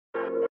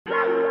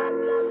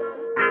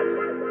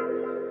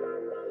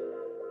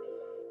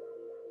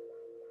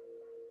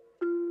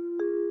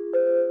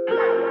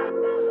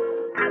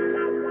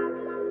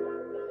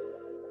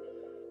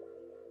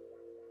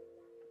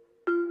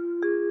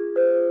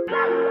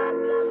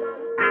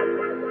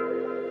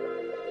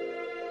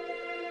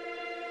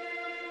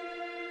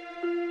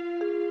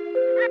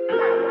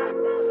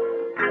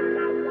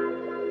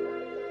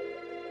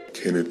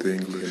I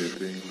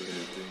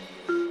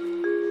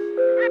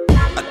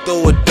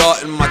throw a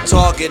dart in my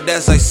target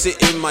as I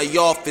sit in my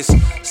office.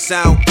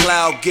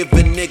 SoundCloud give a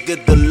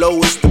nigga the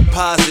lowest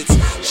deposits.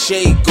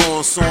 Shade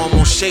gone, so I'm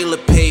on Shayla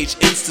page,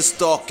 Insta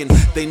stalking.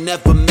 They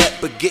never met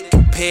but get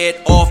compared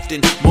often.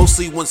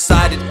 Mostly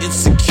one-sided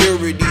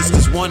insecurities,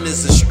 cause one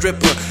is a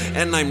stripper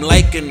and I'm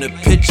liking the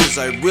pictures.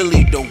 I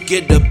really don't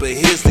get her, but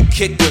here's the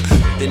kicker.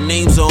 The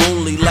names are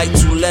only like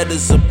 2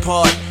 letters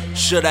apart.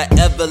 Should I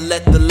ever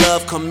let the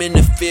love come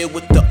interfere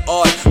with the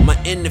art? My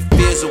inner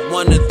fears are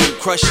one of them,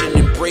 crushing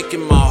and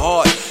breaking my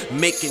heart.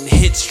 Making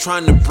hits,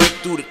 trying to break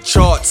through the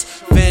charts.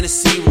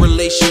 Fantasy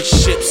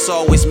relationships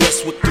always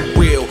mess with the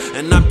real,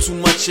 and I'm too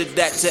much of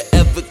that to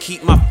ever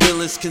keep my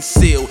feelings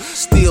concealed.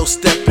 Still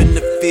step in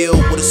the field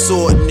with a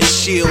sword and a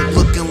shield,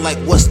 looking like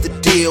what's the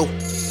deal?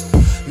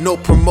 No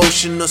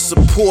promotion or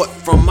support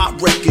from my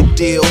record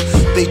deal.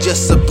 They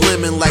just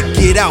sublimin' like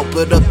Get Out,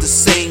 but of the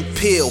same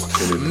pill.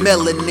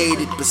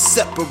 Melanated but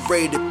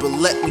separated, but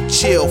let me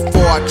chill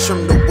before I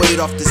trim the weight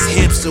off this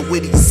hamster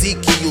with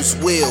Ezekiel's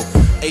will.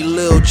 Hey,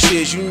 Lil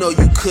Chiz, you know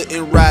you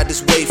couldn't ride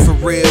this way for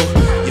real.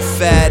 Your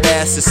fat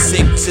ass is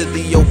sink to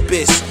the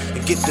abyss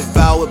and get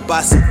devoured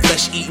by some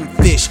flesh-eating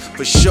fish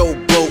for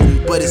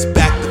showboating, but it's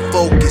back to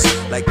focus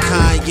like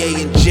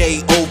Kanye and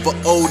Jay over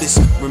Otis.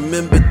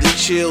 Remember the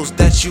chills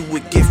that you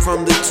would get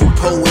from the 2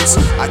 poets.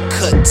 I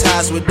cut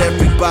ties with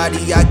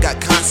everybody, I got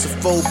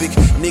claustrophobic.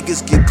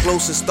 Niggas get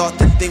close and start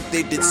to think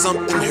they did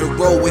something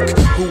heroic.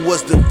 Who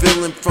was the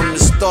villain from the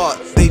start?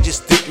 They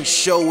just didn't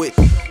show it.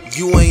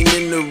 You ain't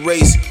in the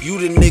race, you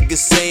the nigga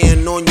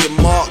saying on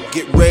your mark,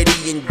 get ready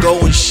and go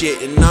and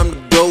shit. And I'm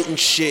the goat and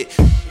shit.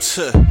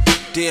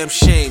 Damn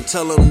shame,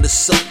 tell them to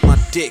suck my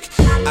dick.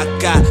 I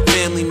got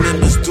family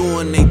members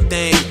doing they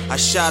thing. I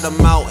shot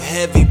them out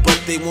heavy, but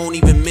they won't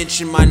even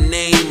mention my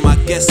name. I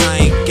guess I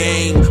ain't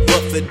gang,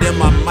 but for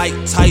them I'm Mike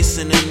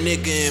Tyson, a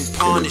nigga in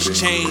pawn his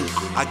chain.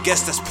 I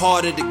guess that's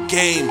part of the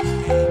game.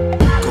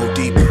 Go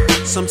deeper.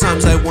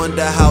 Sometimes I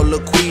wonder how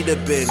Laquita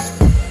been.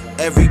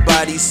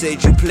 Everybody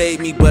said you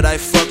played me, but I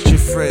fucked your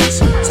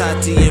friends.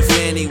 Tati and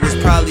Fanny was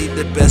probably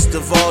the best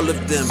of all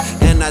of them,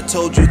 and I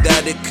told you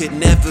that it could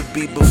never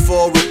be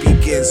before it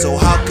begins. So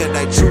how could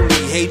I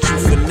truly hate you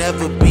for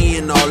never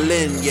being all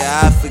in?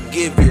 Yeah, I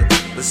forgive you,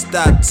 but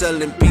stop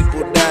telling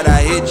people that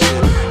I hit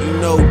you. You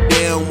know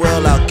damn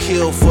well I'll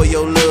kill for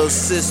your little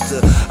sister.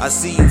 I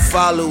see you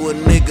follow a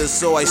nigga,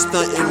 so I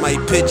stunt in my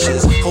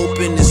pictures,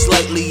 hoping to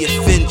slightly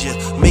offend you,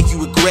 make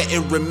you regret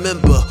and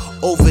remember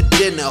over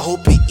dinner.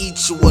 Hope he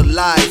eats you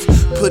alive,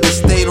 put a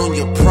stain on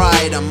your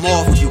pride. I'm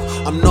off you.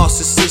 I'm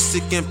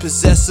narcissistic and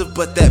possessive,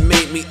 but that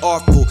made me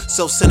artful,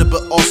 self-centered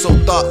but also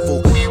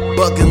thoughtful.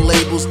 Bugging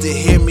labels to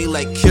hear me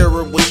like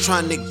Kira was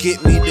trying to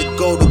get me to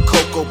go to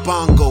Coco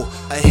Bongo.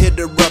 I hit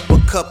her up a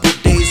couple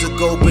days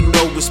ago, but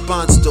no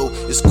response though.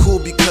 It's cool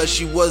because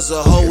she was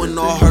a hoe and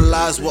all her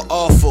lies were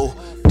awful.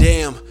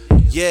 Damn,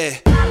 yeah.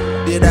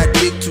 Did I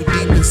dig too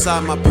deep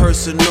inside my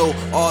personal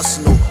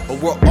arsenal, or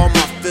were all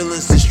my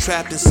feelings just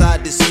trapped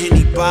inside this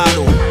Henny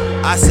bottle?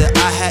 I said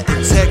I had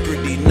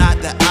integrity, not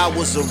that I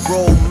was a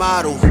role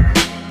model.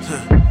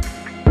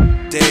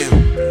 Damn.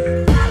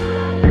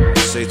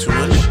 Say too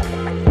much.